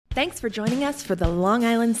Thanks for joining us for the Long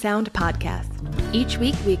Island Sound podcast. Each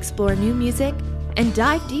week we explore new music and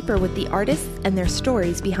dive deeper with the artists and their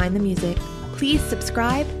stories behind the music. Please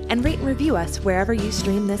subscribe and rate and review us wherever you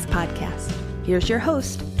stream this podcast. Here's your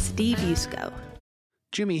host, Steve Yusko.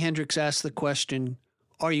 Jimi Hendrix asked the question,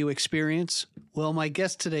 are you experienced? Well, my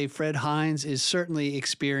guest today, Fred Hintze, is certainly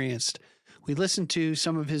experienced. We listened to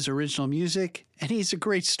some of his original music, and he's a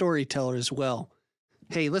great storyteller as well.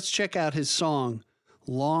 Hey, let's check out his song,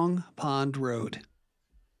 Long Pond Road.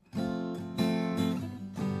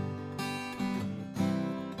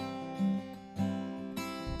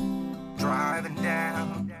 Driving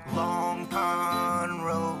down Long Pond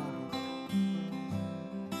Road,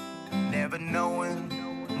 never knowing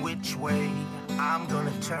which way I'm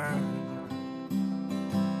gonna turn.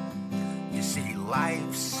 You see,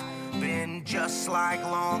 life's been just like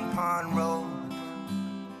Long Pond Road.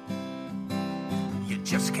 You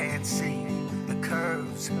just can't see the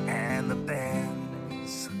curves and the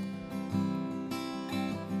bends.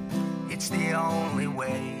 It's the only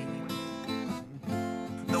way,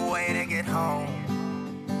 the way to get home.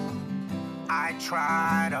 I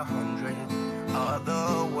tried 100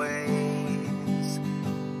 other ways,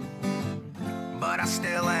 but I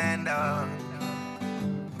still end up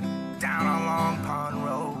down a Long Pond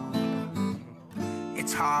Road.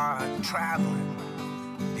 It's hard traveling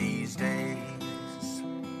these days.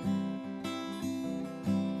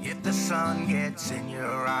 If the sun gets in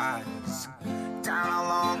your eyes down a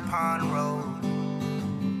Long Pond Road,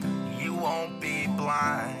 you won't be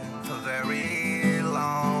blind for very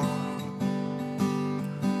long,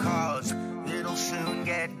 'cause it'll soon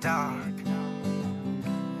get dark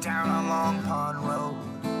down a Long Pond Road.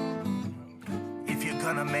 If you're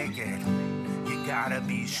gonna make it, you gotta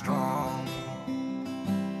be strong.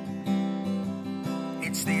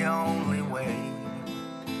 It's the only way,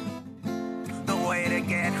 the way to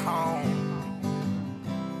get home.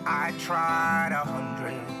 I tried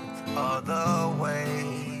 100 other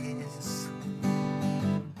ways,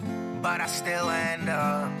 but I still end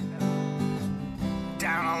up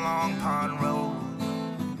down a Long Pond Road.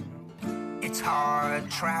 It's hard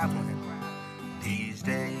traveling these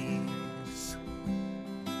days.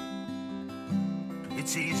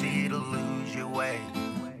 It's easy to lose your way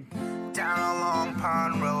down a Long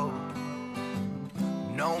Pond Road,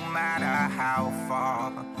 no matter how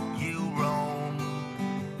far you roam.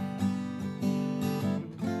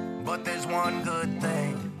 But there's one good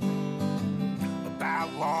thing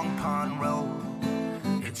about Long Pond Road.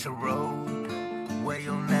 It's a road where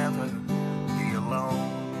you'll never be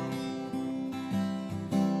alone.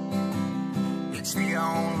 It's the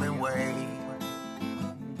only way,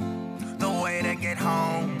 the way to get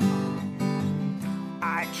home.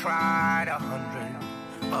 I tried 100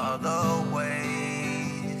 other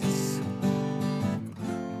ways,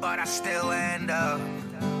 but I still end up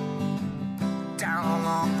down a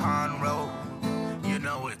Long Pond Road. You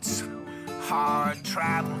know it's hard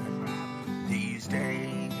traveling these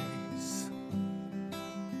days.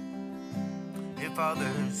 If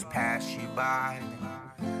others pass you by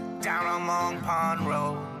down a Long Pond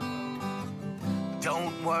Road,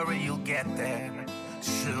 don't worry, you'll get there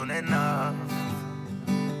soon enough.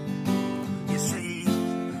 You see,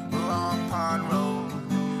 Long Pond Road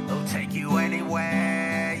will take you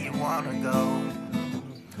anywhere you wanna go,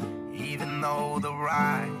 even though the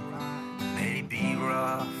ride may be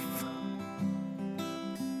rough.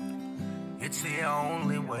 It's the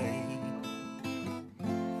only way,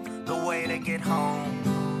 the way to get home.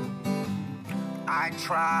 I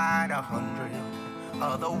tried 100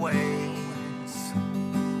 other ways,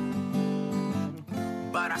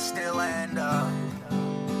 but I still end up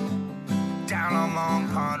down a Long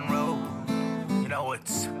Pond Road. You know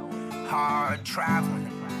it's hard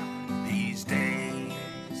traveling these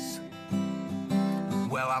days.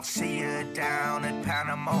 Well, I'll see you down at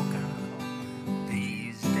Panamoka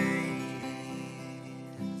these days.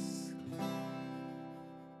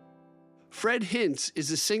 Fred Hintze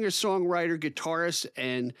is a singer-songwriter, guitarist,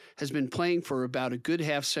 and has been playing for about a good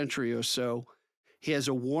half century or so. He has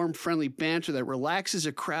a warm, friendly banter that relaxes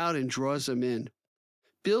a crowd and draws them in.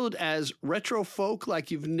 Billed as retro folk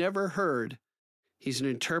like you've never heard, he's an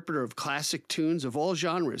interpreter of classic tunes of all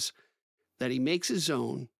genres that he makes his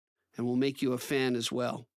own and will make you a fan as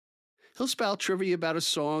well. He'll spout trivia about a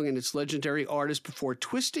song and its legendary artist before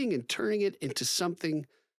twisting and turning it into something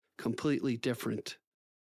completely different.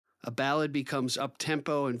 A ballad becomes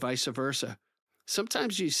up-tempo and vice versa.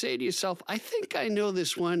 Sometimes you say to yourself, I think I know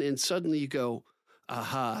this one, and suddenly you go,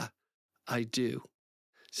 aha, I do.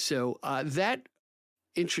 So that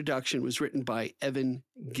introduction was written by Evan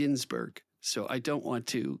Ginsberg. so I don't want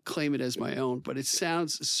to claim it as my own, but it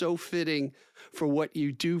sounds so fitting for what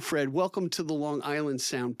you do, Fred. Welcome to the Long Island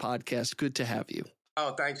Sound Podcast. Good to have you.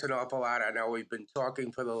 Oh, thanks an awful lot. I know we've been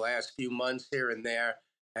talking for the last few months here and there,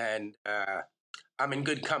 and I'm in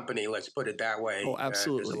good company, let's put it that way. Oh,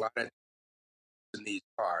 absolutely. There's a lot of in these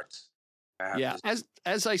parts. Yeah,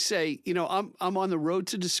 as I say, you know, I'm on the road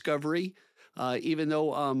to discovery. Even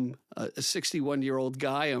though I'm a 61-year-old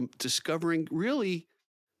guy, I'm discovering really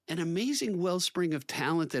an amazing wellspring of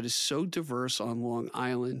talent that is so diverse on Long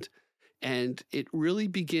Island. And it really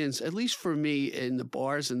begins, at least for me, in the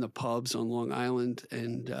bars and the pubs on Long Island,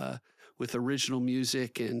 and with original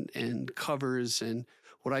music and covers. And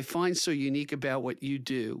what I find so unique about what you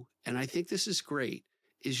do, and I think this is great,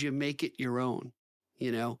 is you make it your own.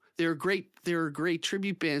 You know, there are great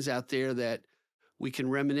tribute bands out there that we can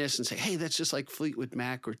reminisce and say, hey, that's just like Fleetwood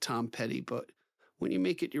Mac or Tom Petty. But when you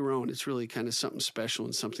make it your own, it's really kind of something special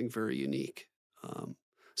and something very unique.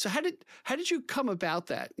 So how did you come about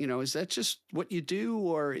that? You know, is that just what you do,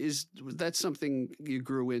 or was that something you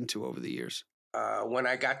grew into over the years? When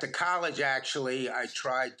I got to college, actually, I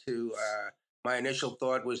tried to, my initial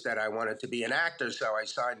thought was that I wanted to be an actor. So I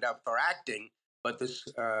signed up for acting, but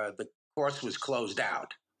the course was closed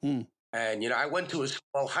out. And, you know, I went to a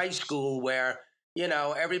small high school where, you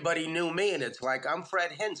know, everybody knew me, and it's like, I'm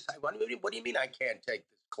Fred Hintze. What do you mean I can't take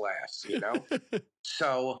this class, you know?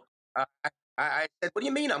 So I said, what do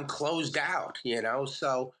you mean I'm closed out, you know?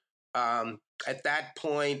 So at that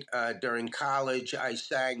point during college, I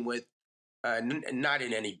sang with, not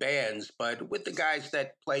in any bands, but with the guys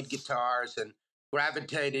that played guitars, and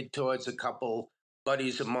gravitated towards a couple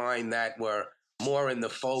buddies of mine that were more in the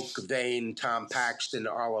folk vein, Tom Paxton,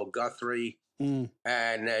 Arlo Guthrie. And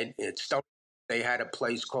it started, they had a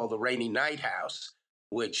place called the Rainy Night House,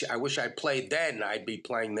 which I wish I played then. I'd be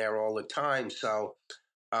playing there all the time. So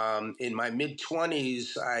in my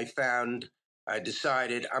mid-20s, I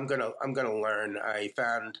decided I'm gonna learn. I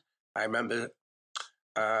remember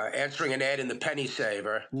answering an ad in the Penny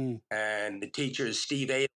Saver, and the teacher is Steve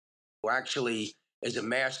A, who actually is a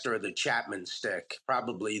master of the Chapman stick,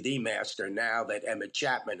 probably the master now that Emmett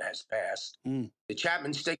Chapman has passed. The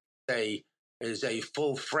Chapman stick is a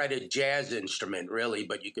full fretted jazz instrument, really,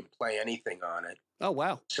 but you can play anything on it. Oh,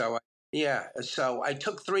 wow. So, so I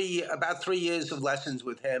took about 3 years of lessons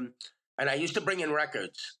with him, and I used to bring in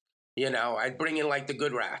records. You know, I'd bring in like the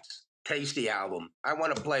Good Rats, Tasty album. I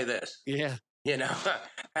want to play this. Yeah. You know,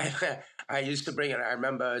 I used to bring it. I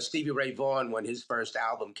remember Stevie Ray Vaughan when his first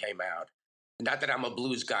album came out. Not that I'm a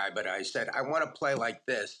blues guy, but I said, I want to play like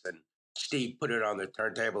this. And Steve put it on the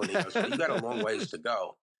turntable, and he goes, well, you got a long ways to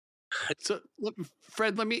go. So,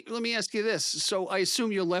 Fred, let me ask you this. So I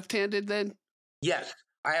assume you're left-handed then? Yes,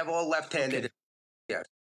 I have all left-handed. Okay. Yes.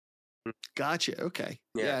 Gotcha. Okay.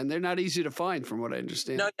 Yeah, and they're not easy to find, from what I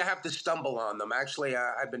understand. No, you have to stumble on them. Actually,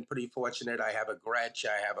 I've been pretty fortunate. I have a Gretsch,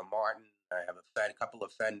 I have a Martin, I have a couple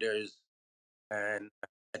of Fenders, and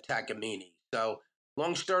a Takamine. So,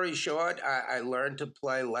 long story short, I learned to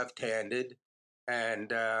play left-handed,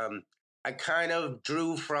 and I kind of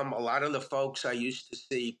drew from a lot of the folks I used to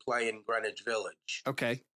see play in Greenwich Village.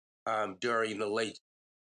 Okay. During the late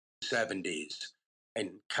 70s,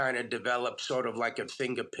 and kind of developed sort of like a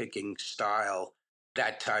finger-picking style,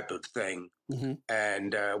 that type of thing.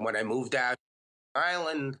 And when I moved out to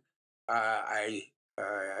Ireland, I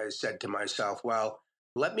said to myself, well,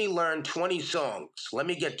 let me learn 20 songs. Let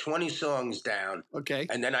me get 20 songs down. Okay.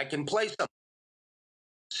 And then I can play some.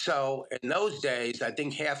 So in those days, I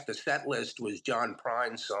think half the set list was John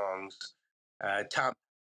Prine songs, Tom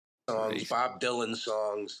songs, Nice. Bob Dylan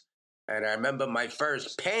songs. And I remember my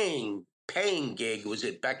first paying gig was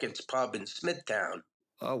at Beckett's Pub in Smithtown.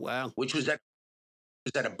 Oh, wow. Which was at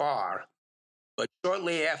a bar. But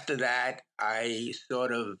shortly after that, I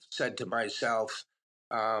sort of said to myself,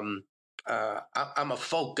 I'm a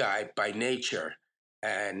folk guy by nature.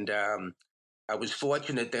 And I was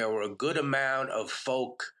fortunate there were a good amount of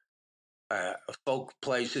folk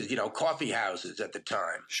places, you know, coffee houses at the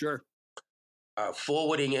time. Sure.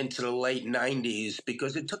 Forwarding into the late 90s,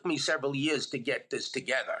 because it took me several years to get this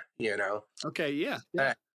together, you know. Okay, yeah.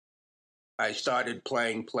 I started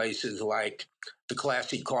playing places like the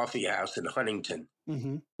Classy Coffee House in Huntington,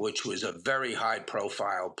 which was a very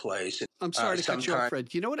high-profile place. I'm sorry to cut you off,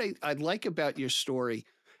 Fred. You know what I like about your story,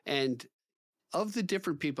 and of the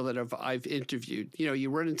different people that I've interviewed, you know, you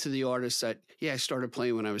run into the artists that, I started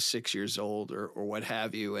playing when I was 6 years old or what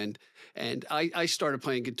have you. And I started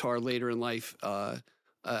playing guitar later in life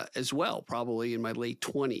as well, probably in my late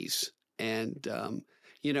 20s. And,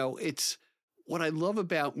 you know, it's what I love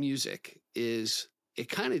about music is it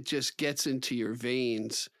kind of just gets into your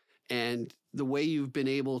veins and the way you've been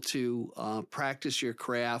able to practice your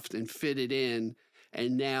craft and fit it in.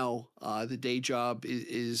 And now the day job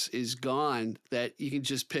is gone, that you can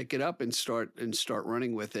just pick it up and start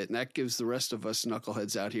running with it. And that gives the rest of us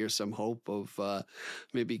knuckleheads out here some hope of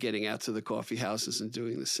maybe getting out to the coffee houses and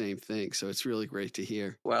doing the same thing. So it's really great to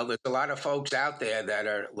hear. Well, there's a lot of folks out there that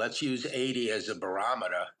are, let's use 80 as a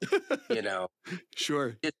barometer, you know.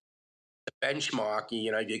 Sure. It's the benchmark,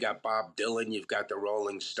 you know, you got Bob Dylan, you've got the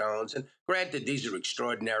Rolling Stones. And granted, these are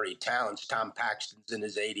extraordinary talents. Tom Paxton's in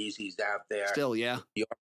his 80s. He's out there. Still, yeah.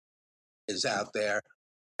 Is out there.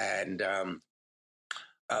 And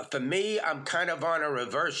for me, I'm kind of on a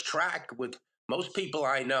reverse track with most people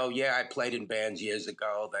I know. Yeah, I played in bands years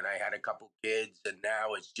ago. Then I had a couple kids. And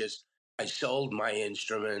now it's just, I sold my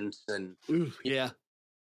instruments. And yeah,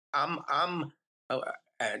 I'm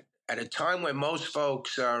at a time when most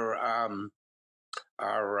folks are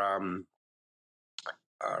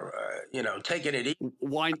you know, taking it easy.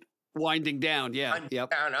 Winding down. Yeah.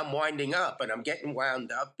 Down, I'm winding up, and I'm getting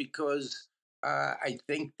wound up because I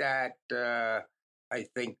think that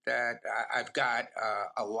I've got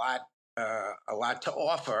a lot to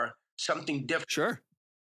offer, something different. Sure.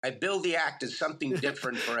 I build the act as something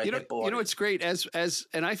different for a hip audience. You know, it's great as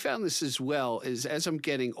and I found this as well, is as I'm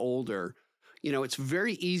getting older, you know, it's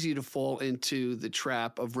very easy to fall into the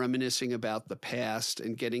trap of reminiscing about the past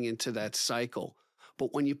and getting into that cycle.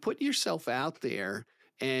 But when you put yourself out there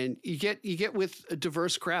and you get with a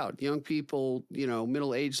diverse crowd, young people, you know,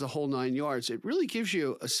 middle age, the whole 9 yards, it really gives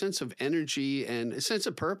you a sense of energy and a sense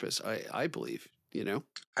of purpose, I believe, you know.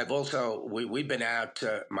 I've also, we've been out,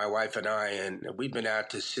 my wife and I, and we've been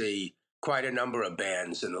out to see quite a number of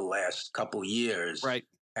bands in the last couple years. Right.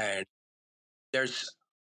 And there's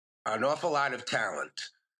an awful lot of talent.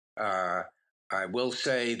 I will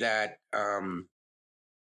say that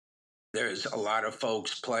there's a lot of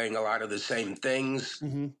folks playing a lot of the same things.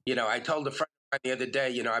 Mm-hmm. You know, I told a friend of mine the other day,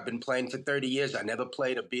 you know, I've been playing for 30 years. I never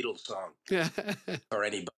played a Beatles song for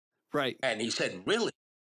anybody. Right. And he said, really?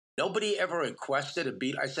 Nobody ever requested a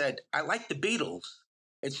Beatles? I said, I like the Beatles.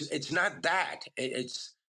 It's not that.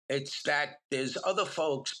 It's that there's other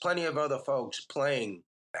folks, plenty of other folks playing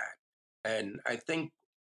that. And I think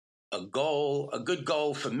a good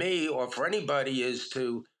goal for me or for anybody is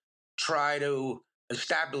to try to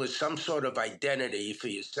establish some sort of identity for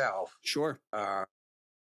yourself. Sure. I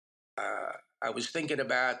was thinking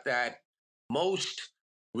about that. Most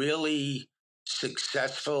really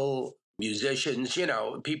successful musicians, you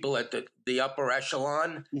know, people at the upper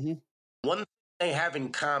echelon, mm-hmm. One thing they have in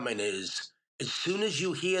common is as soon as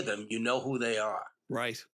you hear them, you know who they are.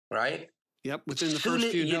 Right. Right? Yep. Within the first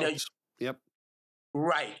few notes. Yep.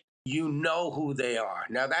 Right. You know who they are.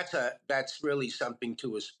 Now that's really something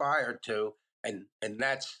to aspire to. And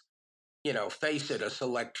that's, you know, face it, a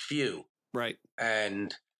select few. Right.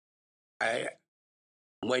 And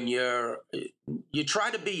when you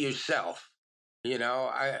try to be yourself, you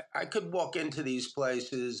know, I could walk into these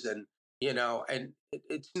places and, you know, and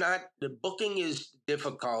it's not, the booking is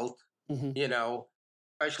difficult, mm-hmm. you know,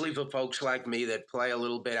 especially for folks like me that play a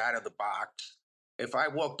little bit out of the box. If I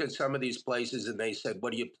walked in some of these places and they said,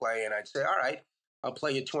 what do you play? And I'd say, all right, I'll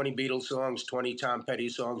play you 20 Beatles songs, 20 Tom Petty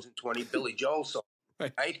songs, and 20 Billy Joel songs,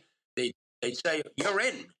 right? They'd say, you're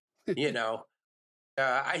in, you know.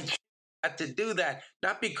 I had to do that,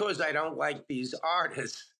 not because I don't like these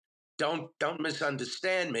artists. Don't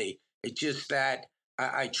misunderstand me. It's just that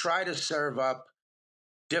I try to serve up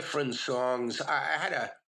different songs. I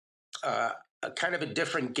had a kind of a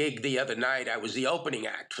different gig the other night. I was the opening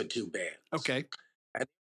act for two bands. Okay. And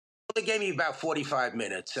they gave me about 45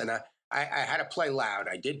 minutes, and I had to play loud.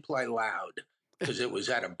 I did play loud because it was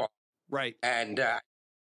at a bar. Right. And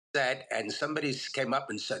and somebody came up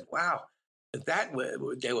and said, wow,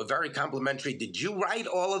 they were very complimentary. Did you write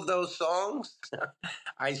all of those songs?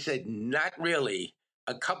 I said, not really.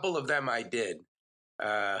 A couple of them I did.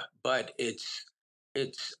 But it's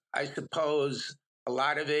I suppose a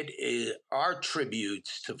lot of it are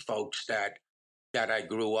tributes to folks that I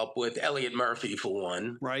grew up with. Elliot Murphy, for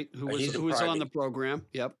one. Right. Who was on the program.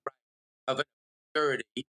 Yep. Of an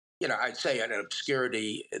obscurity, you know, I'd say an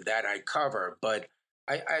obscurity that I cover. But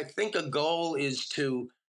I think a goal is to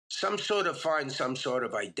find some sort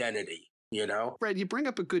of identity, you know? Brad, you bring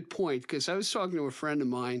up a good point, because I was talking to a friend of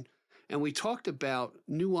mine and we talked about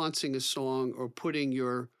nuancing a song or putting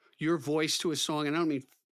your voice to a song. And I don't mean,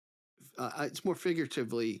 it's more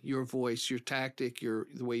figuratively your voice, your tactic, the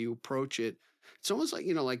way you approach it. It's almost like,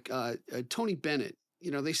 you know, like Tony Bennett. You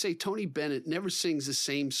know, they say Tony Bennett never sings the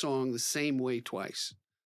same song the same way twice.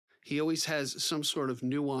 He always has some sort of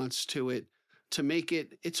nuance to it to make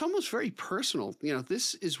it's almost very personal. You know,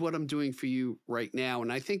 this is what I'm doing for you right now.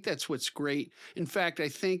 And I think that's what's great. In fact, I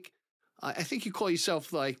think you call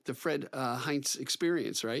yourself like the Fred Hintze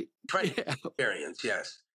experience, right? Fred experience,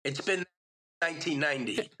 yes. It's been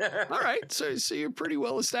 1990. All right. So you're pretty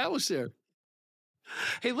well established there.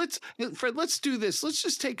 Hey, Fred, let's do this. Let's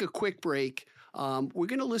just take a quick break. We're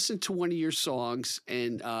going to listen to one of your songs,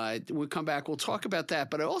 and we'll come back. We'll talk about that.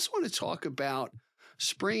 But I also want to talk about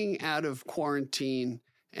springing out of quarantine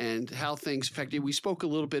and how things affected. We spoke a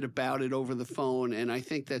little bit about it over the phone, and I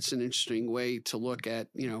think that's an interesting way to look at,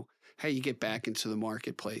 how you get back into the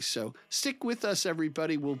marketplace. So stick with us,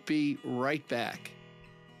 everybody. We'll be right back.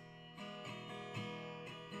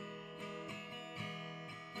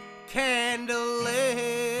 Candlelit,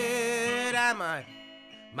 and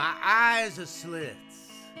my eyes are slits.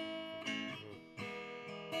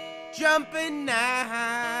 Jumping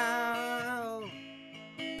now,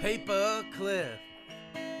 paper clip.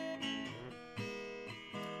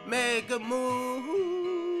 Make a move,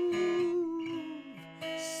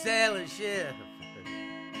 sail a ship.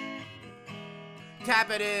 Tap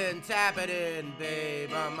it in,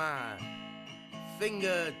 babe, on my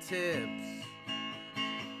fingertips.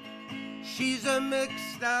 She's a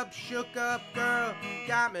mixed up, shook up girl.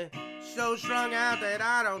 Got me so strung out that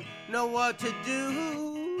I don't know what to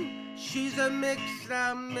do. She's a mixed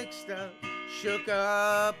up, shook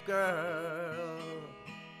up girl.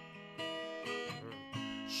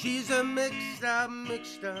 She's a mixed up,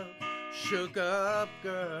 shook up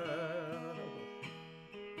girl.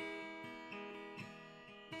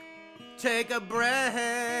 Take a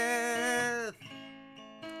breath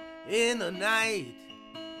in the night.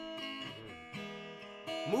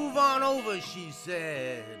 Move on over, she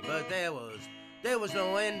said, but there was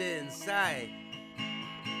no end in sight.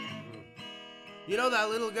 You know that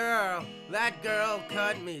little girl, that girl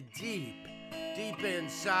cut me deep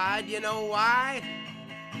inside. You know why?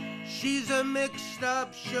 She's a mixed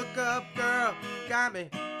up, shook up girl. Got me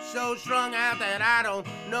so strung out that I don't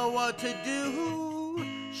know what to do.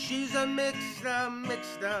 She's a mixed up,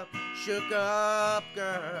 shook up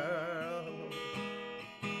girl.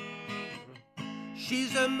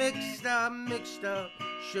 She's a mixed up,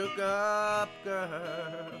 shook up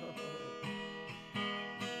girl.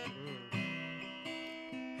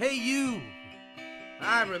 Hey you,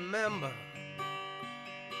 I remember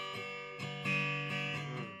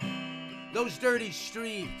those dirty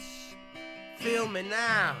streets. Feel me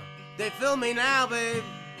now, they feel me now, babe.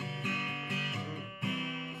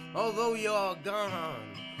 Although you're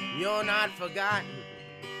gone, you're not forgotten.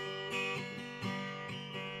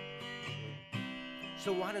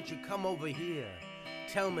 So why don't you come over here?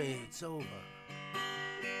 Tell me it's over.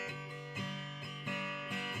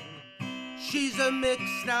 She's a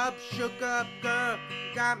mixed up, shook up girl.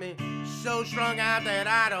 Got me so strung out that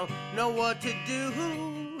I don't know what to do.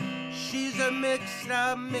 She's a mixed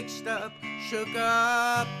up, shook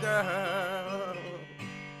up girl.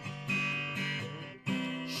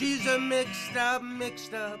 She's a mixed up,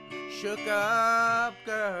 shook up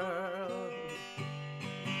girl.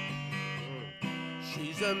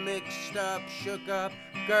 She's a mixed up, shook up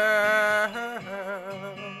girl.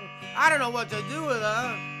 I don't know what to do with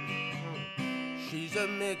her. She's a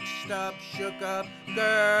mixed up, shook up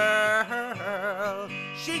girl.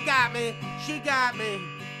 She got me. She's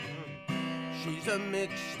a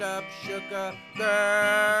mixed up, shook up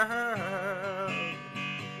girl.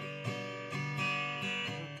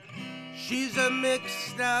 She's a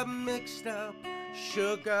mixed up,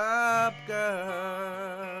 shook up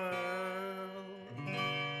girl.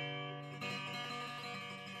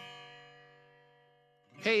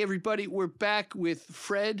 Hey, everybody, we're back with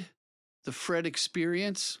Fred, the Fred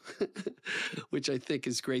Experience, which I think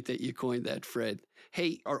is great that you coined that, Fred.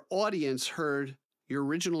 Hey, our audience heard your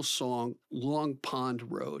original song, Long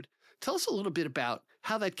Pond Road. Tell us a little bit about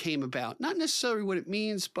how that came about. Not necessarily what it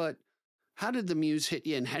means, but how did the muse hit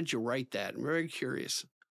you and how did you write that? I'm very curious.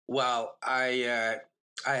 Well, I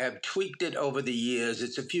have tweaked it over the years.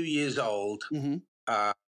 It's a few years old. Mm-hmm.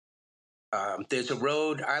 There's a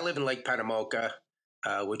road. I live in Lake Panamoka,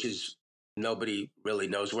 which is nobody really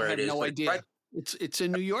knows where it is. I have no idea. Right, it's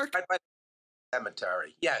in New York? Right by the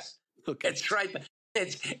cemetery. Yes. Okay. It's right.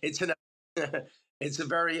 It's a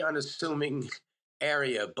very unassuming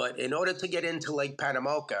area, but in order to get into Lake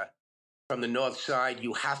Panamoka from the north side,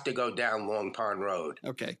 you have to go down Long Pond Road.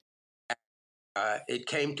 Okay. It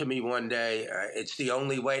came to me one day. It's the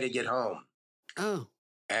only way to get home. Oh.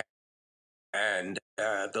 And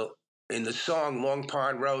in the song, Long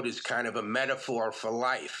Pond Road is kind of a metaphor for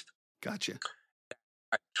life. Gotcha.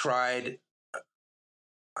 I tried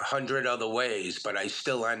 100 other ways, but I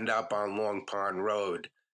still end up on Long Pond Road.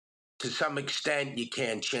 To some extent, you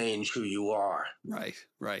can't change who you are. Right,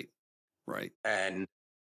 right, right. And,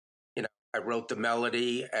 I wrote the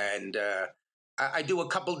melody, and I do a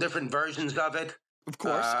couple different versions of it. Of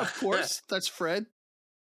course. That's Fred.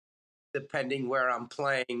 Depending where I'm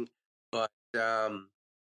playing. But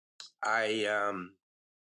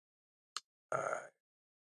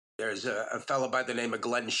there's a fellow by the name of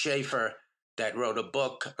Glenn Schaefer that wrote a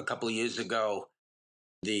book a couple of years ago,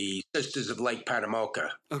 The Sisters of Lake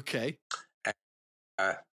Panamoka. Okay.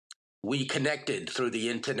 We connected through the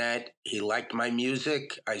internet. He liked my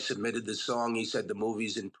music. I submitted the song. He said the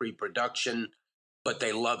movie's in pre-production, but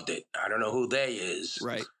they loved it. I don't know who they is.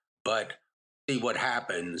 Right. But see what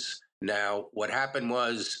happens. Now, what happened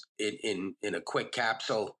was, in a quick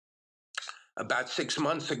capsule, about 6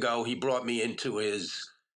 months ago, he brought me into his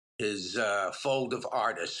fold of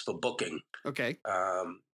artists for booking. Okay.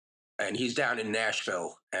 And he's down in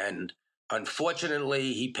Nashville. And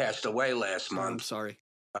unfortunately, he passed away last month. I'm sorry.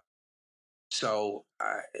 So,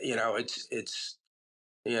 it's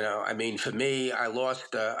I mean, for me, I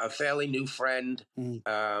lost a fairly new friend,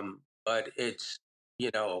 but it's,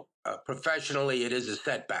 professionally, it is a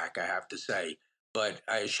setback, I have to say. But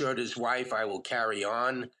I assured his wife I will carry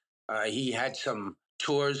on. He had some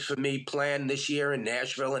tours for me planned this year in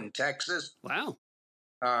Nashville and Texas. Wow.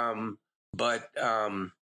 But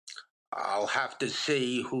I'll have to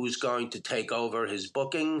see who's going to take over his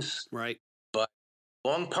bookings. Right. But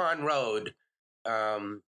Long Pond Road,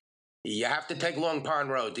 you have to take Long Pond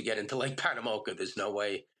Road to get into Lake Panamoka. There's no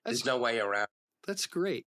way around. That's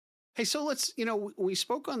great. Hey, so let's, we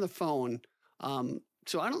spoke on the phone.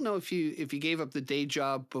 So I don't know if you gave up the day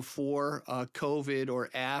job before COVID or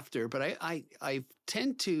after, but I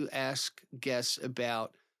tend to ask guests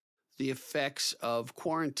about the effects of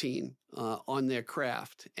quarantine on their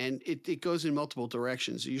craft. And it goes in multiple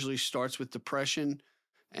directions. It usually starts with depression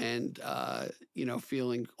and,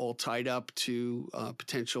 feeling all tied up to a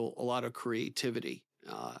lot of creativity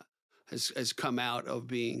has come out of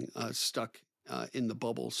being stuck in the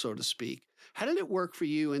bubble, so to speak. How did it work for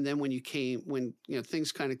you? And then when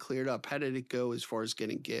things kind of cleared up, how did it go as far as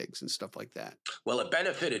getting gigs and stuff like that? Well, it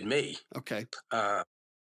benefited me. Okay.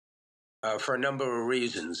 For a number of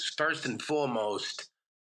reasons. First and foremost,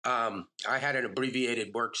 I had an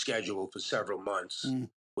abbreviated work schedule for several months,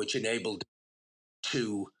 which enabled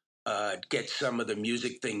to get some of the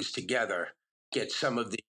music things together, get some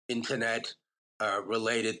of the internet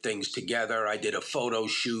related things together. I did a photo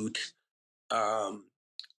shoot,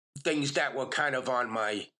 things that were kind of on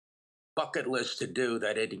my bucket list to do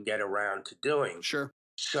that I didn't get around to doing. Sure.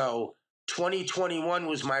 So 2021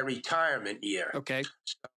 was my retirement year. Okay.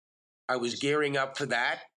 So I was gearing up for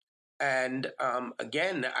that. And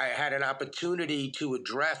again, I had an opportunity to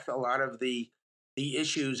address a lot of the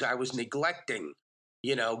issues I was neglecting,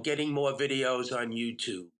 getting more videos on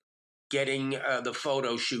YouTube, getting the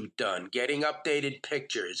photo shoot done, getting updated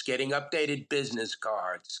pictures, getting updated business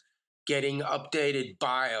cards, getting updated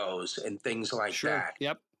bios and things like that.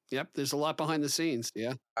 Yep. There's a lot behind the scenes.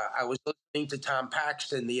 Yeah. I was listening to Tom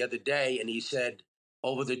Paxton the other day, and he said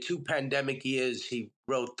over the 2 pandemic years, he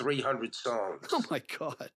wrote 300 songs. Oh, my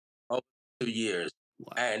God. Over 2 years.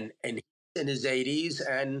 Wow. And he's in his 80s.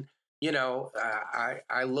 And,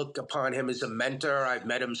 I look upon him as a mentor. I've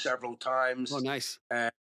met him several times. Oh, nice.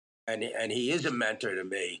 And he is a mentor to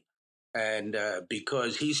me. And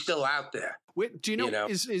because he's still out there. Do you know,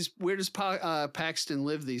 where does Paxton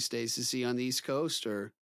live these days? Is he on the East Coast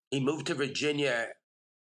or? He moved to Virginia.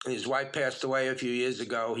 His wife passed away a few years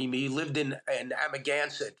ago. He lived in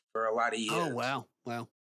Amagansett for a lot of years. Oh, wow.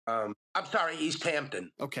 I'm sorry, East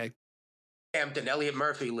Hampton. Okay. Hampton. Elliot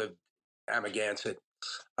Murphy lived in Amagansett.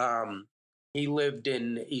 He lived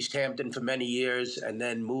in East Hampton for many years and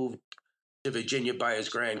then moved to Virginia by his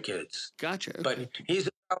grandkids. Gotcha. Okay. But he's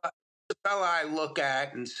a fella I look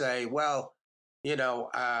at and say, well, he's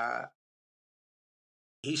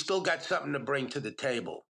still got something to bring to the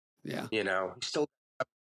table. Yeah. He still got something to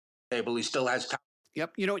the table. He still has time.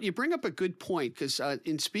 Yep. You bring up a good point because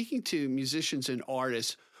in speaking to musicians and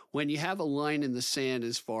artists, when you have a line in the sand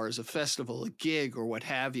as far as a festival, a gig, or what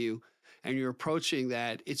have you, and you're approaching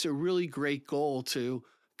that, it's a really great goal to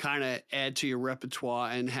kind of add to your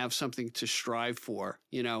repertoire and have something to strive for.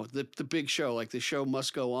 The big show, like the show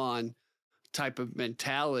must go on type of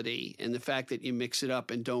mentality, and the fact that you mix it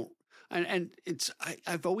up and don't. And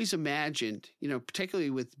I've always imagined, particularly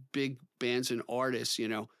with big bands and artists,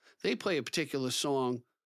 they play a particular song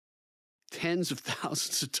tens of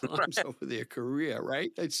thousands of times over their career,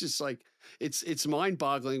 right? It's just like, it's mind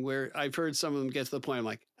boggling where I've heard some of them get to the point, I'm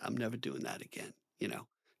like, I'm never doing that again,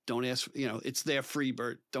 don't ask, it's their free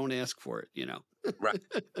bird. Don't ask for it, Right.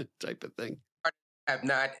 type of thing. Have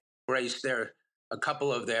not embraced a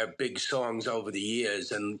couple of their big songs over the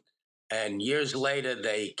years, and years later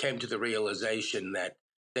they came to the realization that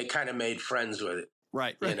they kind of made friends with it.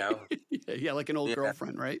 Right. Yeah, like an old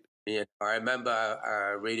girlfriend, right? Yeah, I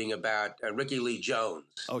remember reading about Ricky Lee Jones.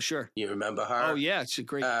 Oh, sure. You remember her? Oh, yeah, she's a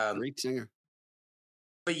great singer.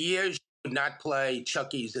 For years, she would not play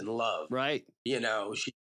Chucky's in Love. Right.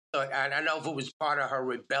 She. I don't know if it was part of her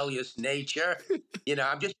rebellious nature.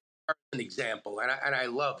 I'm just an example, and I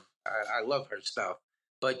love her stuff,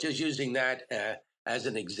 but just using that as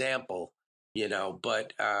an example,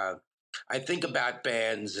 But I think about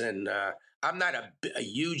bands, and I'm not a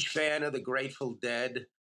huge fan of the Grateful Dead,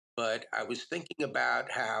 but I was thinking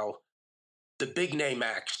about how the big name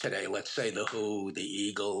acts today, let's say the Who, the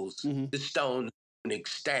Eagles, the Stones, to an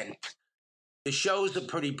extent, the shows are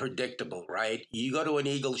pretty predictable, right? You go to an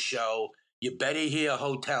Eagles show, you better hear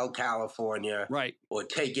Hotel California, right, or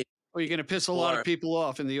Take It. Or you're going to piss a lot of people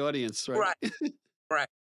off in the audience, right? Right.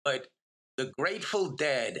 But the Grateful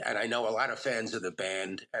Dead, and I know a lot of fans of the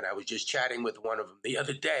band, and I was just chatting with one of them the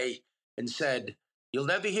other day and said, you'll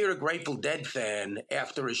never hear a Grateful Dead fan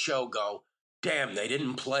after a show go, damn, they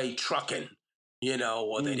didn't play Truckin',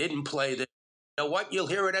 or they didn't play the, you know what, you'll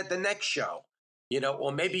hear it at the next show,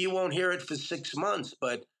 or maybe you won't hear it for 6 months,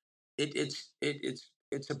 but it's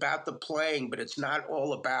about the playing, but it's not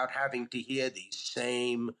all about having to hear these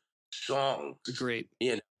same songs. Agreed.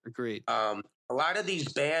 Agreed. A lot of these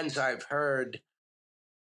bands I've heard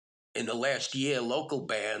in the last year, local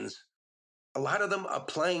bands, a lot of them are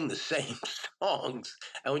playing the same songs.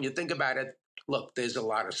 And when you think about it, look, there's a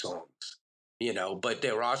lot of songs, but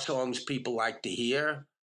there are songs people like to hear.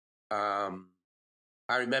 I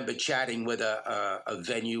remember chatting with a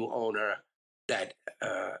venue owner that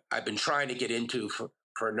I've been trying to get into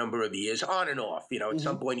for a number of years, on and off. At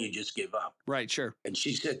some point you just give up. Right, sure. And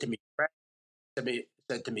she said to me,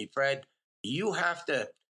 Fred, you have to,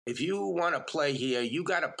 if you want to play here, you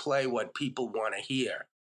got to play what people want to hear.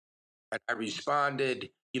 And I responded,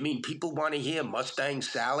 you mean people want to hear Mustang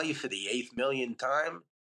Sally for the 8th millionth time?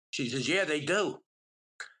 She says, yeah, they do.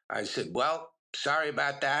 I said, well, sorry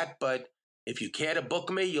about that, but if you care to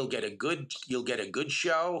book me, you'll get a good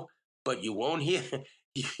show, but you won't hear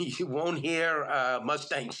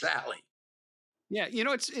Mustang Sally. Yeah,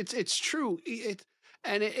 it's true.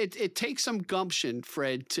 It takes some gumption,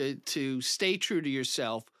 Fred, to stay true to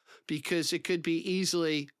yourself, because it could be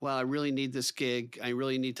easily, well, I really need this gig. I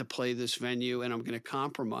really need to play this venue, and I'm going to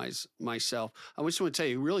compromise myself. I just want to tell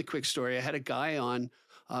you a really quick story. I had a guy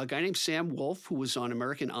named Sam Wolf, who was on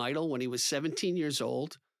American Idol when he was 17 years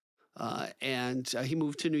old. And he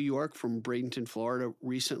moved to New York from Bradenton, Florida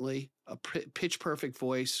recently. A pitch perfect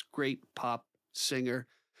voice, great pop singer.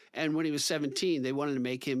 And when he was 17, they wanted to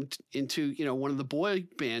make him into, one of the boy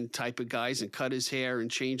band type of guys and cut his hair and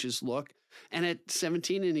change his look. And at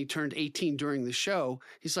 17, and he turned 18 during the show,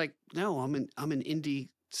 he's like, no, I'm an indie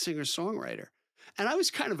singer-songwriter. And I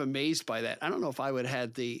was kind of amazed by that. I don't know if I would have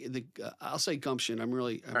had the I'll say gumption. I'm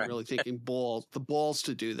really thinking the balls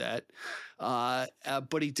to do that.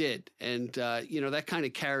 But he did. And, that kind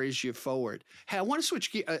of carries you forward. Hey, I want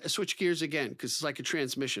to switch gears again, because it's like a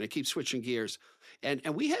transmission. I keep switching gears. And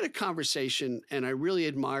we had a conversation, and I really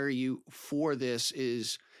admire you for this,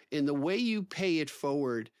 is in the way you pay it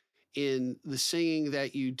forward in the singing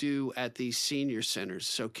that you do at these senior centers.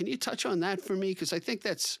 So can you touch on that for me? Because I think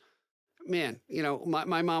that's, man,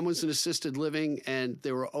 my mom was in assisted living, and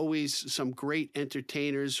there were always some great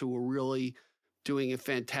entertainers who were really doing a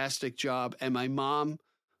fantastic job. And my mom,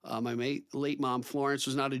 my late mom, Florence,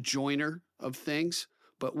 was not a joiner of things,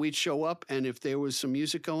 but we'd show up, and if there was some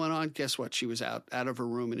music going on, guess what? She was out of her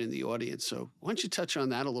room and in the audience. So why don't you touch on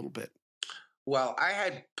that a little bit? Well, I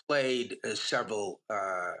had played several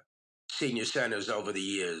senior centers over the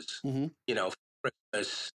years,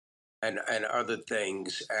 Christmas and other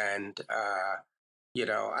things. And,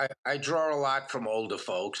 I draw a lot from older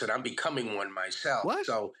folks, and I'm becoming one myself. What?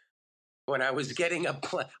 So when I was getting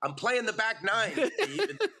I'm playing the back nine.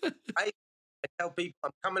 I tell people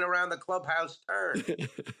I'm coming around the clubhouse turn.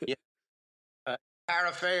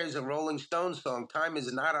 Parafay is a Rolling Stones song. Time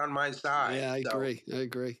is not on my side. Yeah, I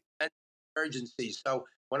agree. Urgency. So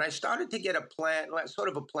when I started to get a plan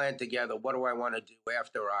together, what do I want to do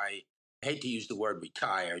after I hate to use the word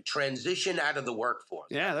retire, transition out of the workforce?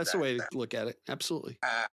 Yeah, that's the way to look at it. Absolutely.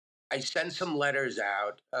 I sent some letters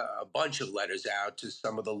out, a bunch of letters out to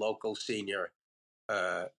some of the local senior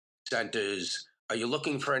centers. Are you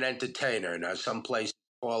looking for an entertainer? Now, some places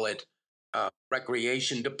call it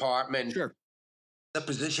recreation department. Sure. The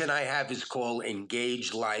position I have is called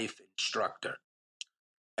Engaged Life Instructor.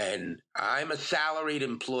 And I'm a salaried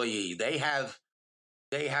employee. They have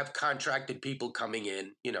contracted people coming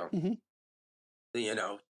in, Hmm.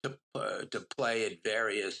 to play at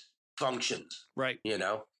various functions, Right.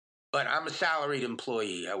 But I'm a salaried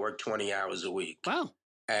employee. I work 20 hours a week. Wow.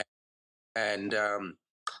 And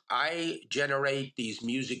I generate these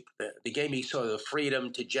music. They gave me sort of the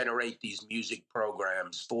freedom to generate these music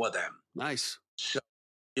programs for them. Nice. So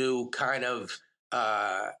do kind of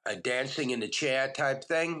a dancing in the chair type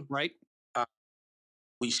thing. Right.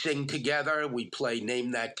 We sing together. We play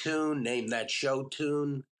Name That Tune, Name That Show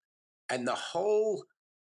tune. And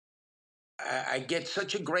I get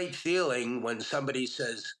such a great feeling when somebody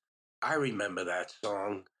says, I remember that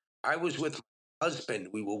song. I was with my husband.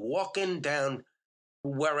 We were walking down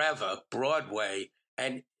wherever, Broadway.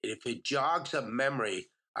 And if it jogs a memory,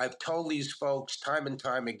 I've told these folks time and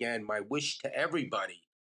time again, my wish to everybody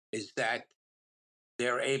is that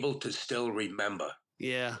they're able to still remember.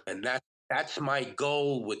 Yeah. And that's my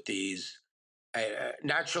goal with these.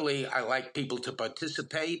 Naturally, I like people to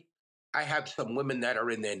participate. I have some women that are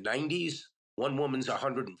in their 90s. One woman's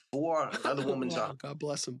 104. Another woman's, Wow, God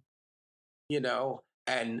bless them.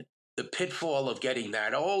 And the pitfall of getting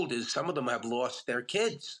that old is some of them have lost their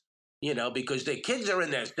kids, because their kids are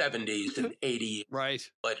in their 70s and 80s.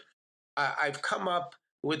 Right. But I've come up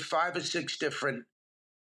with 5 or 6 different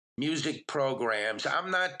music programs.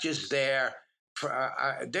 I'm not just there for,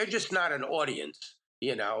 they're just not an audience,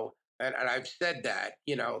 and I've said that,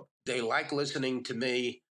 they like listening to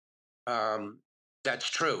me. That's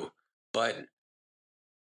true. But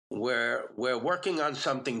we're working on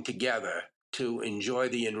something together to enjoy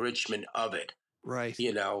the enrichment of it. Right.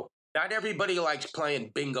 Not everybody likes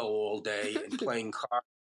playing bingo all day and playing cards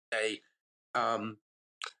all day.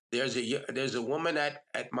 There's a woman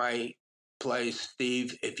at my place,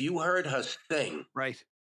 Steve. If you heard her sing, right.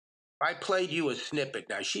 If I played you a snippet.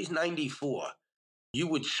 Now she's 94. You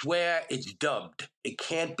would swear it's dubbed. It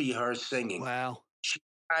can't be her singing. Wow. She's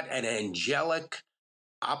got an angelic,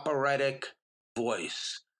 operatic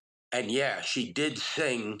voice. And yeah, she did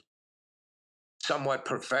sing somewhat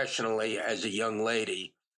professionally as a young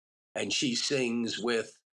lady. And she sings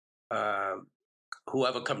with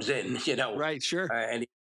whoever comes in, Right, sure. Any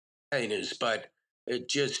trainers. But it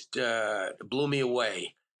just blew me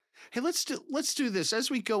away. Hey, let's do this. As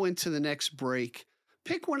we go into the next break,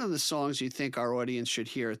 pick one of the songs you think our audience should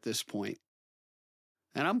hear at this point.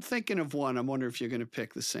 And I'm thinking of one. I wonder if you're going to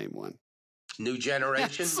pick the same one. New Generation?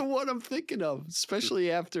 That's the one I'm thinking of,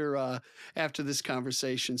 especially after this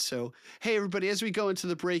conversation. So, hey, everybody, as we go into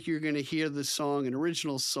the break, you're going to hear the song, an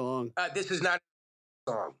original song. This is not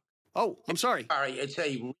a song. Oh, I'm sorry. Sorry, it's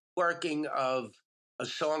a reworking of a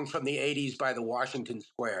song from the 80s by the Washington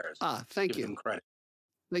Squares. Thank you. Give them credit.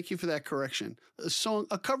 Thank you for that correction.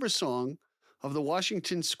 A cover song of the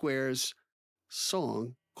Washington Squares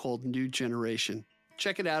song called New Generation.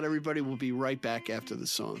 Check it out, everybody. We'll be right back after the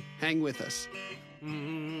song. Hang with us.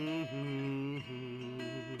 Mm-hmm.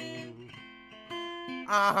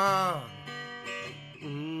 Uh-huh.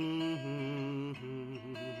 Mm-hmm.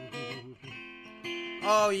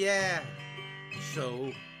 Oh, yeah.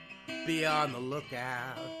 So be on the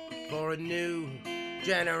lookout for a new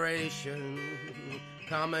generation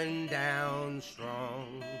coming down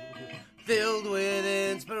strong, filled with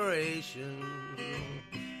inspiration.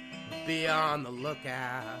 Be on the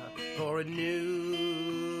lookout for a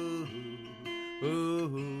new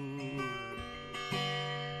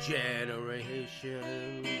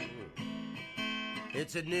generation.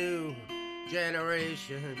 It's a new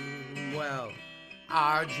generation. Well,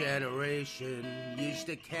 our generation used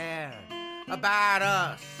to care about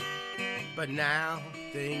us, but now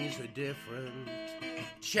things are different.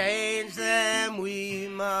 Change them we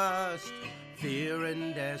must. Fear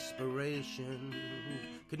and desperation,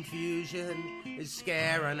 confusion is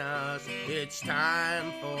scaring us. It's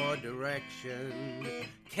time for direction,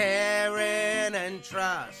 caring and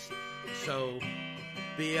trust. So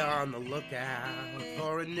be on the lookout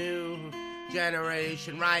for a new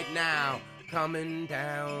generation right now, coming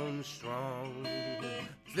down strong,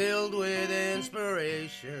 filled with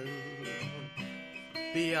inspiration.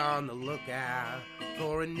 Be on the lookout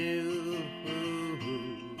for a new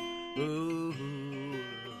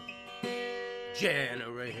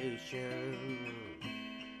generation.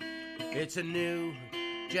 It's a new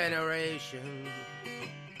generation.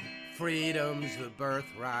 Freedom's the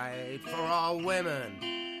birthright for all women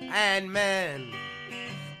and men.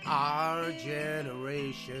 Our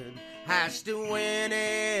generation has to win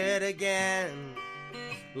it again.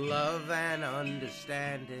 Love and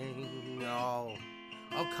understanding, all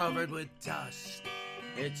covered with dust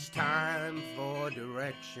It's time for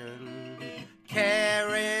direction,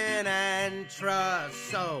 caring and trust.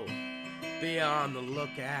 So be on the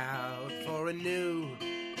lookout for a new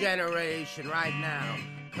generation right now,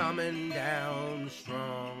 coming down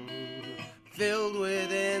strong, filled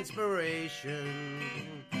with inspiration.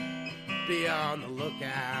 Be on the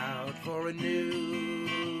lookout for a new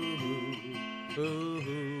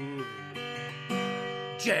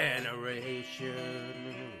generation.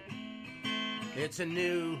 It's a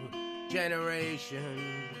new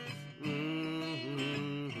generation.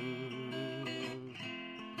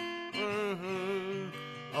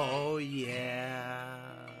 Oh, yeah.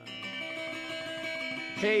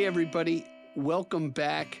 Hey, everybody. Welcome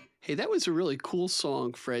back. Hey, that was a really cool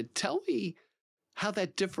song, Fred. Tell me how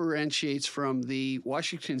that differentiates from the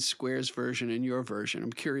Washington Squares version and your version.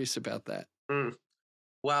 I'm curious about that.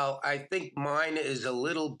 Well, I think mine is a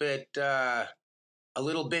little bit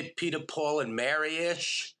Peter, Paul, and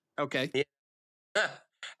Mary-ish. Okay. Yeah.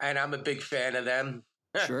 And I'm a big fan of them.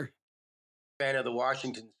 Sure. Fan of the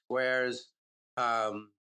Washington Squares.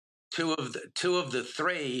 Two of the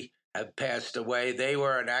three have passed away. They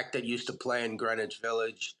were an act that used to play in Greenwich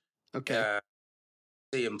Village. Okay.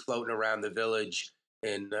 See him floating around the village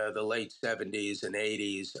in the late 70s and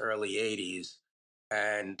 80s, early 80s.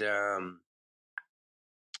 And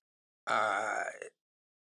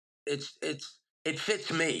it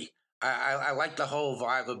fits me. I like the whole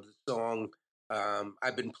vibe of the song.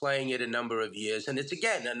 I've been playing it a number of years, and it's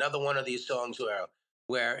again another one of these songs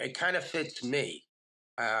where it kind of fits me.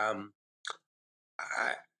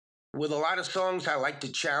 With a lot of songs, I like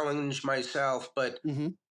to challenge myself, but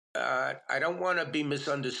I don't want to be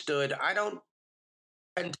misunderstood. I don't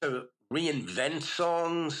tend to reinvent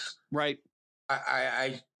songs. Right.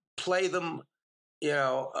 I play them. You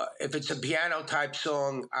know, if it's a piano type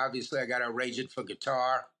song, obviously I got to arrange it for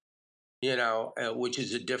guitar, which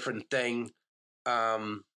is a different thing.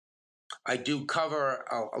 I do cover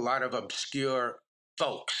a lot of obscure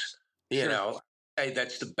folks, Hey,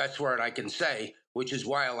 that's the best word I can say, which is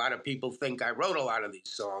why a lot of people think I wrote a lot of these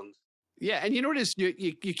songs. Yeah, and you know what is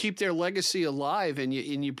you keep their legacy alive, and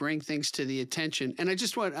you bring things to the attention. And I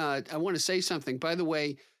just want to say something. By the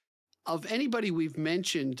way, of anybody we've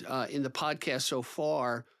mentioned in the podcast so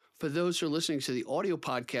far, for those who are listening to the audio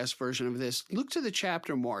podcast version of this, look to the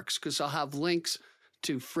chapter marks, because I'll have links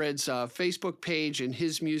to Fred's Facebook page and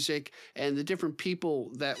his music and the different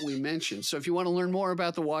people that we mentioned. So if you want to learn more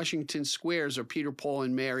about the Washington Squares or Peter, Paul,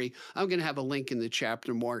 and Mary, I'm going to have a link in the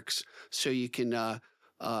chapter marks so you can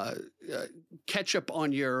catch up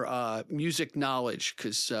on your music knowledge,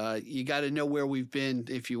 because you got to know where we've been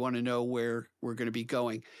if you want to know where we're going to be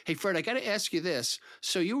going. Hey, Fred, I got to ask you this.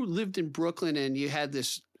 So you lived in Brooklyn and you had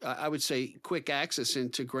this, I would say, quick access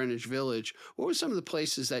into Greenwich Village. What were some of the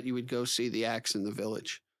places that you would go see the acts in the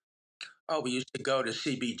village? Oh, we used to go to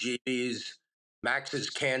CBGB's,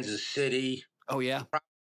 Max's Kansas City. Oh, yeah.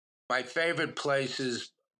 My favorite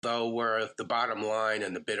places, though, were the Bottom Line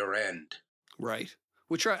and the Bitter End. Right.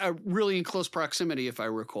 Which are really in close proximity, if I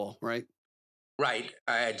recall, right? Right.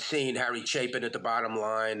 I had seen Harry Chapin at the Bottom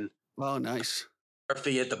Line. Oh, nice.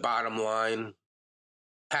 Murphy at the Bottom Line.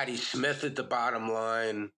 Patti Smith at the Bottom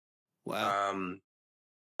Line. Wow.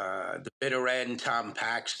 The Bitter End, Tom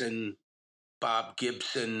Paxton, Bob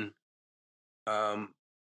Gibson. A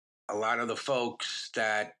lot of the folks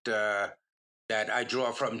that I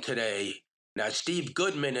draw from today. Now, Steve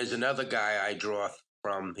Goodman is another guy I draw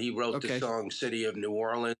from. He wrote the song City of New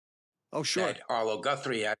Orleans. Oh, sure. That Arlo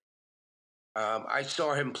Guthrie had. I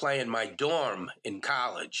saw him play in my dorm in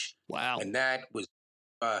college. Wow. And that was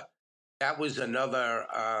another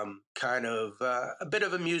kind of a bit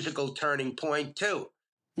of a musical turning point, too.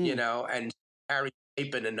 And Harry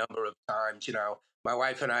Chapin a number of times. My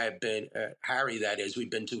wife and I have been, Harry, that is, we've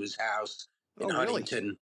been to his house in Huntington.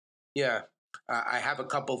 Really? Yeah. I have a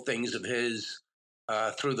couple things of his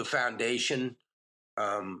through the foundation.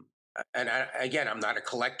 And again, I'm not a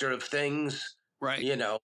collector of things. Right.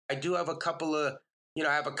 I do have a couple of,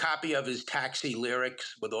 I have a copy of his Taxi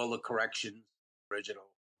lyrics with all the corrections, original.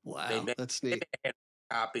 Wow, that's neat. They made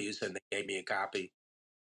copies and they gave me a copy.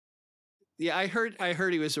 Yeah, I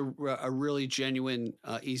heard he was a really genuine,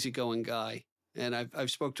 easygoing guy. And I've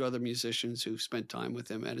spoke to other musicians who've spent time with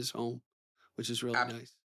him at his home, which is really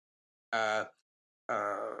nice.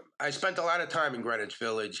 I spent a lot of time in Greenwich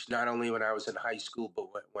Village, not only when I was in high school, but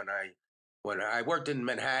when I worked in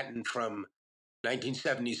Manhattan from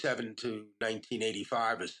 1977 to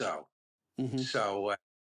 1985 or so. Mm-hmm.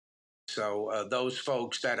 So those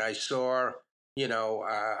folks that I saw,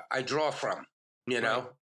 I draw from,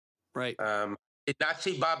 Right. Did not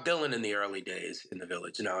see Bob Dylan in the early days in the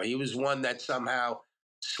village. No, he was one that somehow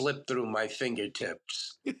slip through my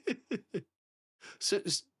fingertips. So,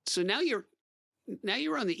 so now you're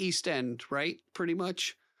on the East End, right? Pretty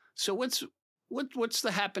much. So what's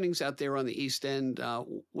the happenings out there on the East End?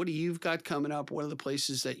 What do you've got coming up? What are the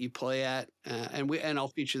places that you play at? And I'll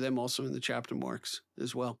feature them also in the chapter marks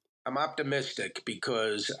as well. I'm optimistic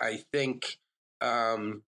because I think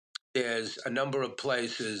there's a number of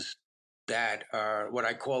places that are what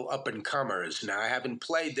I call up and comers. Now I haven't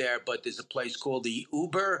played there, but there's a place called the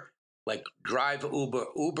Uber, like Drive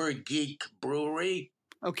Uber Geek Brewery.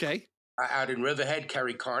 Okay. Out in Riverhead.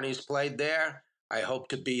 Kerry Carney's played there. I hope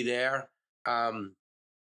to be there. At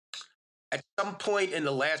some point in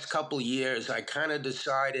the last couple of years, I kind of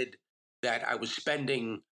decided that I was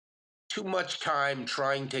spending too much time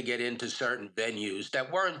trying to get into certain venues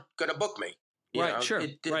that weren't going to book me. Right, sure,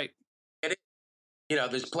 right.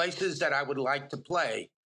 There's places that I would like to play,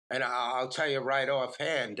 and I'll tell you right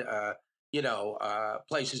offhand,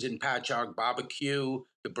 places in Patchogue Barbecue,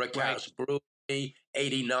 the Brick House Brewery,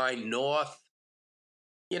 89 North,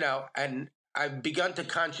 and I've begun to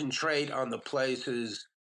concentrate on the places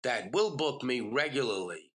that will book me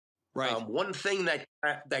regularly. Right. One thing that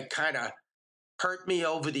kind of hurt me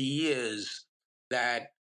over the years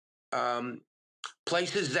that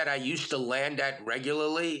places that I used to land at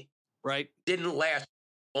regularly didn't last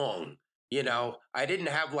long. I didn't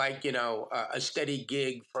have a steady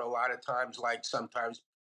gig for a lot of times, like sometimes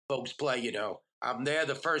folks play, I'm there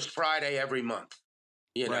the first Friday every month,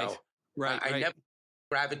 I never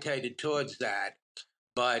gravitated towards that.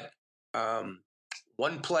 But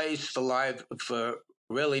one place for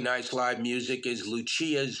really nice live music is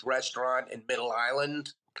Lucia's Restaurant in Middle Island.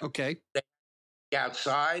 Okay.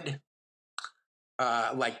 Outside,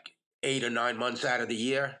 like 8 or 9 months out of the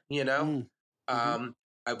year,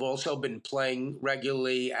 I've also been playing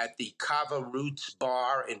regularly at the Cava Roots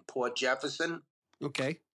Bar in Port Jefferson.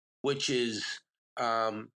 Okay. Which is,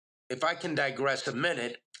 if I can digress a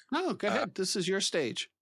minute. No, go ahead. This is your stage.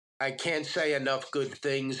 I can't say enough good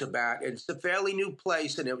things about it. It's a fairly new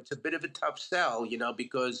place, and it's a bit of a tough sell,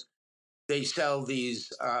 because they sell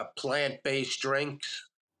these plant-based drinks.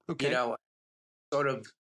 Okay. Sort of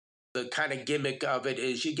the kind of gimmick of it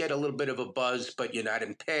is you get a little bit of a buzz, but you're not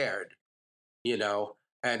impaired,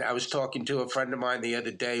 And I was talking to a friend of mine the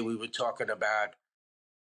other day. We were talking about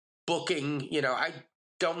booking. I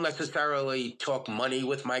don't necessarily talk money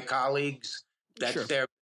with my colleagues. That's their,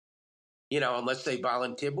 unless they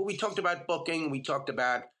volunteer. But we talked about booking. We talked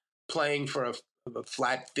about playing for a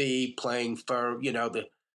flat fee, playing for,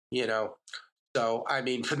 So, I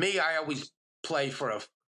mean, for me, I always play for a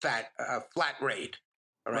flat rate.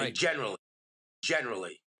 All right. Generally.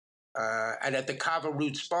 And at the Cava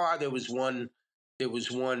Roots Bar, there was one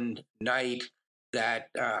night that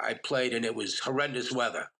I played, and it was horrendous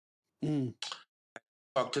weather. I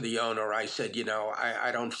talked to the owner. I said,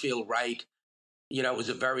 I don't feel right. It was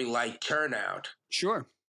a very light turnout. Sure.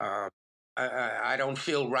 I don't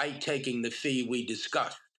feel right taking the fee we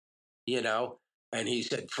discussed, And he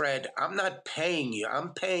said, Fred, I'm not paying you.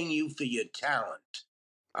 I'm paying you for your talent.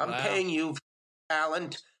 I'm paying you for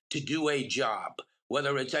talent to do a job,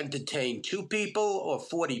 whether it's entertain 2 people or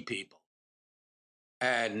 40 people.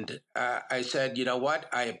 And I said, you know what?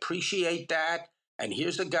 I appreciate that. And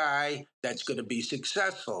here's a guy that's going to be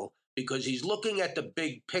successful because he's looking at the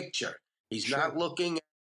big picture. He's not looking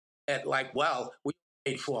at we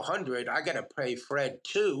paid $400. I got to pay Fred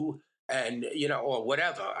 $2, and or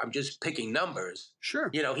whatever. I'm just picking numbers. Sure.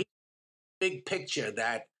 He's big picture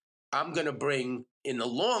that I'm going to bring in the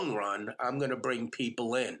long run. I'm going to bring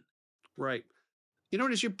people in. Right.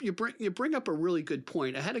 As you bring up a really good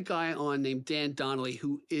point. I had a guy on named Dan Donnelly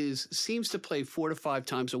who seems to play 4 to 5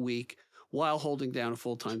 times a week while holding down a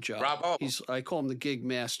full-time job. Bravo. I call him the gig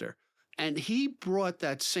master. And he brought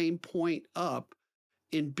that same point up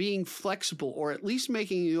in being flexible, or at least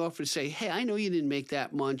making the offer to say, hey, I know you didn't make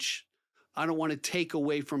that much. I don't want to take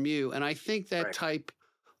away from you. And I think that type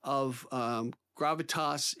of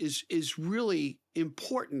gravitas is really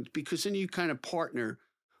important, because then you kind of partner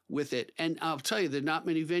with it. And I'll tell you, there are not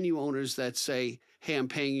many venue owners that say, hey, I'm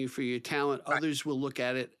paying you for your talent. Others will look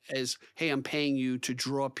at it as, hey, I'm paying you to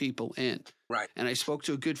draw people in. Right. And I spoke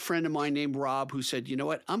to a good friend of mine named Rob who said, you know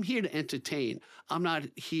what, I'm here to entertain. I'm not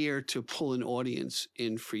here to pull an audience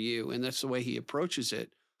in for you. And that's the way he approaches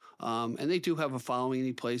it. And they do have a following.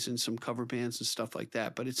 He plays in some cover bands and stuff like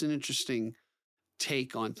that. But it's an interesting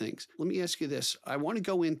take on things. Let me ask you this. I want to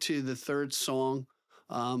go into the third song.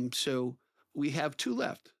 So we have 2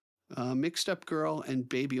 left. Mixed Up Girl and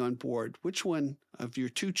Baby on Board. Which one of your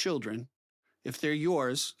 2 children, if they're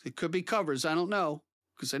yours, it could be covers, I don't know,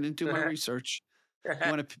 because I didn't do my research.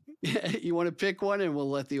 You want to pick one, and we'll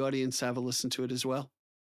let the audience have a listen to it as well.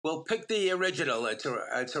 We'll pick the original. It's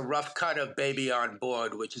a rough cut of Baby on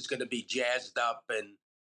Board, which is going to be jazzed up. And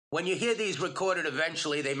when you hear these recorded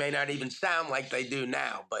eventually, they may not even sound like they do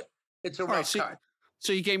now, but it's a rough cut.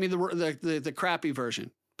 So you gave me the crappy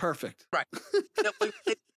version. Perfect. Right. The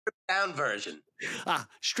stripped down version.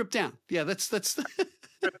 Stripped down. Yeah, that's Stripped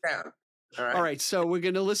down. All right. So we're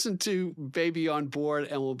going to listen to Baby on Board,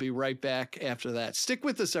 and we'll be right back after that. Stick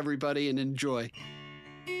with us, everybody, and enjoy.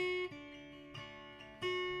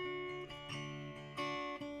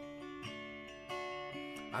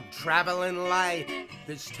 I'm traveling light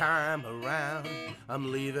this time around.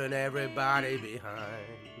 I'm leaving everybody behind.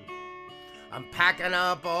 I'm packing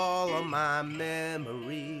up all of my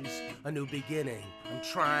memories. A new beginning I'm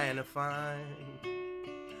trying to find.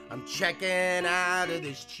 I'm checking out of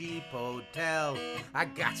this cheap hotel. I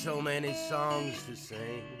got so many songs to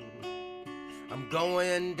sing. I'm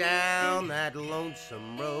going down that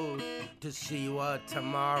lonesome road to see what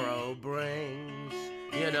tomorrow brings.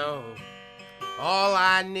 You know, all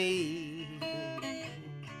I need,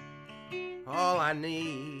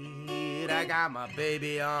 I got my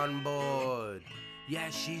baby on board. Yeah,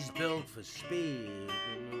 she's built for speed.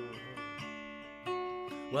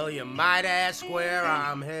 Well, you might ask where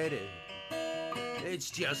I'm headed. It's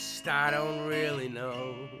just I don't really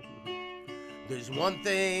know. There's one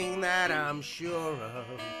thing that I'm sure of.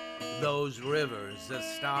 Those rivers are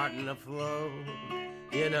starting to flow.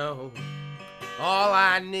 You know, all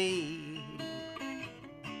I need,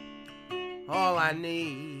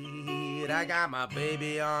 I got my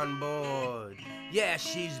baby on board. Yeah,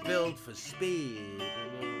 she's built for speed.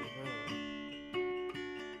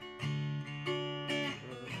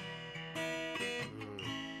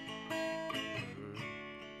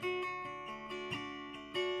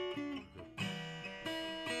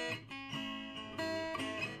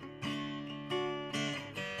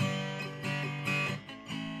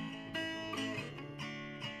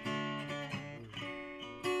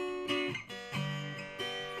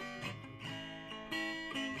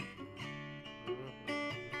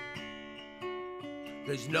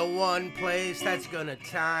 There's no one place that's gonna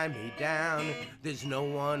tie me down. There's no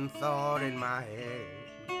one thought in my head.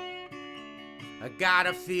 I got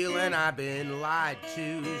a feeling I've been lied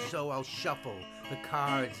to, so I'll shuffle the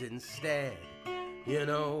cards instead. You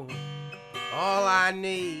know, all I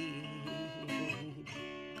need,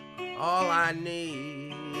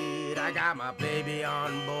 I got my baby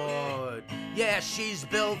on board. Yeah, she's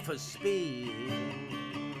built for speed.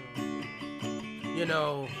 You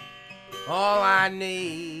know, all I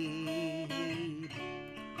need,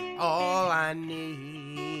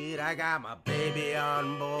 I got my baby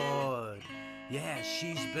on board. Yeah,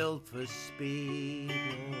 she's built for speed.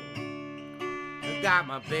 I got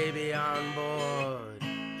my baby on board.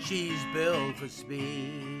 She's built for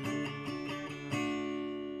speed.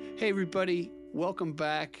 Hey, everybody. Welcome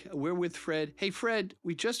back. We're with Fred. Hey, Fred,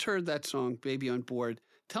 we just heard that song, Baby on Board.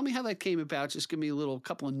 Tell me how that came about. Just give me a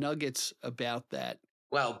couple of nuggets about that.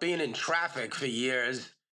 Well, being in traffic for years,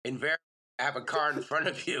 invariably have a car in front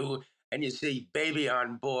of you and you see Baby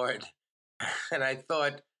on Board. And I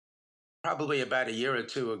thought probably about a year or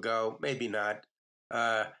two ago, maybe not,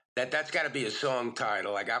 that's got to be a song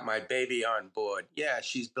title. I got my baby on board. Yeah,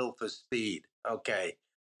 she's built for speed. Okay.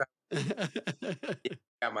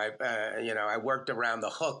 Got my, I worked around the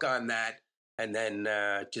hook on that and then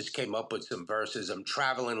just came up with some verses. I'm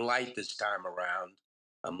traveling light this time around.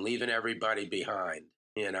 I'm leaving everybody behind.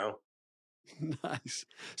 You know, nice.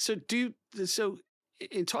 So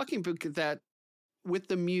in talking about that with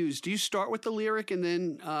the muse, do you start with the lyric and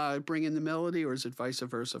then bring in the melody, or is it vice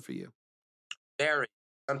versa for you? Very.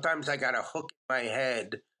 Sometimes I got a hook in my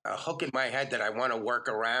head that I want to work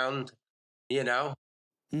around, you know.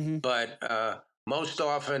 Mm-hmm. But most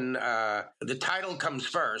often the title comes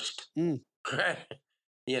first, you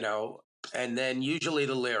know, and then usually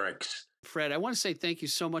the lyrics. Fred, I want to say thank you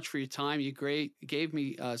so much for your time. You gave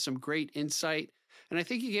me some great insight. And I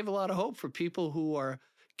think you gave a lot of hope for people who are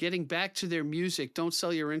getting back to their music. Don't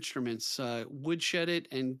sell your instruments. Woodshed it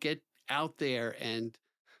and get out there and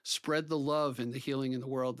spread the love and the healing in the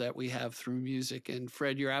world that we have through music. And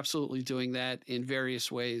Fred, you're absolutely doing that in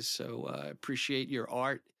various ways. So I appreciate your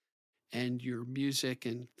art and your music,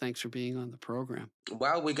 and thanks for being on the program.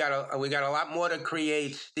 Well, we got a lot more to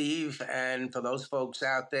create, Steve. And for those folks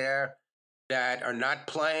out there that are not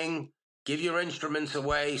playing, give your instruments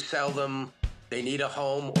away, sell them. They need a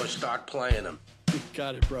home, or start playing them.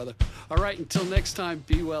 Got it, brother. All right, until next time,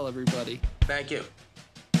 be well, everybody. Thank you.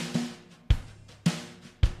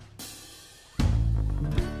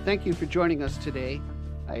 Thank you for joining us today.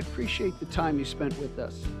 I appreciate the time you spent with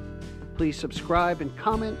us. Please subscribe and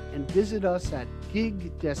comment and visit us at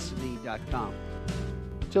gigdestiny.com.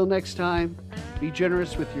 Till next time, be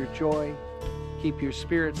generous with your joy, keep your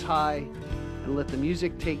spirits high, and let the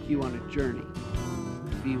music take you on a journey.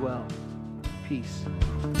 Be well. Peace.